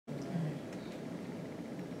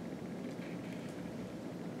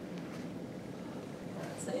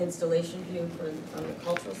It's an installation view from the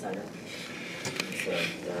Cultural Center. So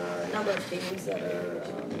there are a number of themes that are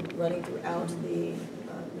running throughout the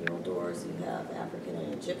mural doors. You have African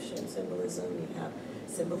and Egyptian symbolism. You have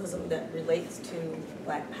symbolism that relates to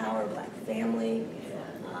Black power, Black family,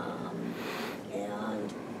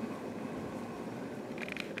 and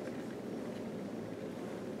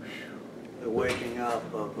the waking up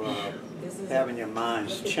of having your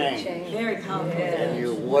minds change. Very powerful. And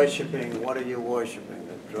you're worshiping, what are you worshiping?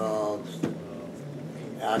 The drugs, the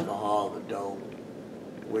alcohol, the dope,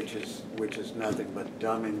 which is nothing but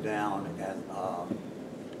dumbing down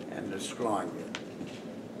and destroying you,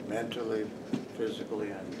 mentally, physically,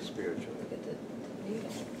 and spiritually.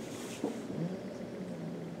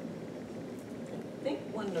 I think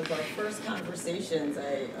one of our first conversations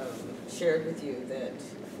I shared with you that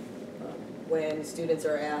when students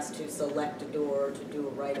are asked to select a door to do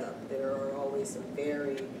a write-up, there are always some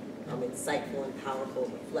very insightful and powerful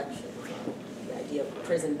reflections on the idea of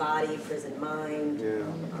prison body, prison mind, Yeah.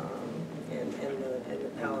 and the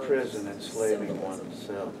power And prison of enslaving symbolism.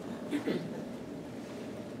 oneself.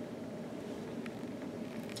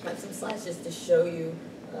 I have some slides just to show you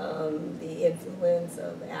the influence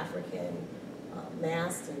of African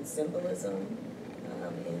mask and symbolism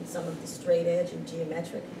in some of the straight edge and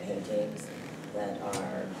geometric paintings that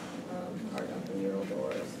are part of the mural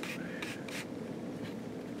doors.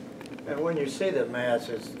 And when you say the mass,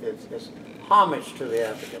 it's homage to the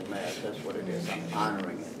African mass. That's what it is. I'm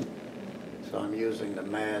honoring it. So I'm using the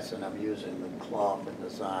mass and I'm using the cloth and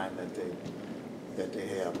design that they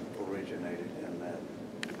have originated in that.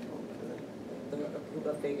 The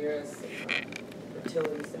Akuba figure is a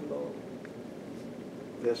fertility symbol.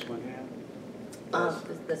 This one here?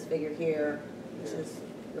 This figure here, which is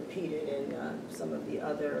repeated in some of the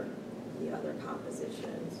other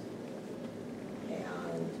compositions.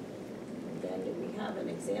 And then we have an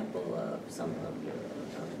example of some of your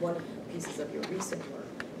one of the pieces of your recent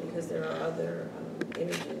work, because there are other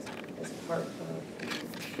images as part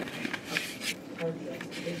of the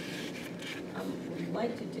exhibition. What we'd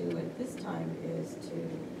like to do at this time is to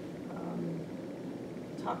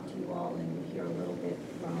talk to you all and hear a little bit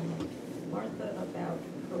from Martha about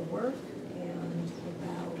her work and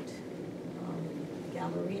about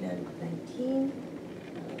Gallerina 19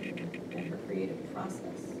 and her creative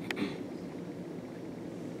process.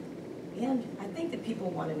 And I think that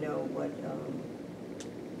people want to know what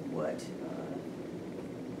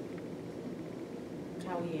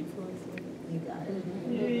how he influenced me. You got it.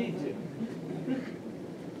 Mm-hmm.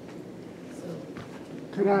 So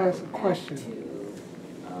could I ask a question?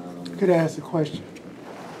 to, Could I ask a question?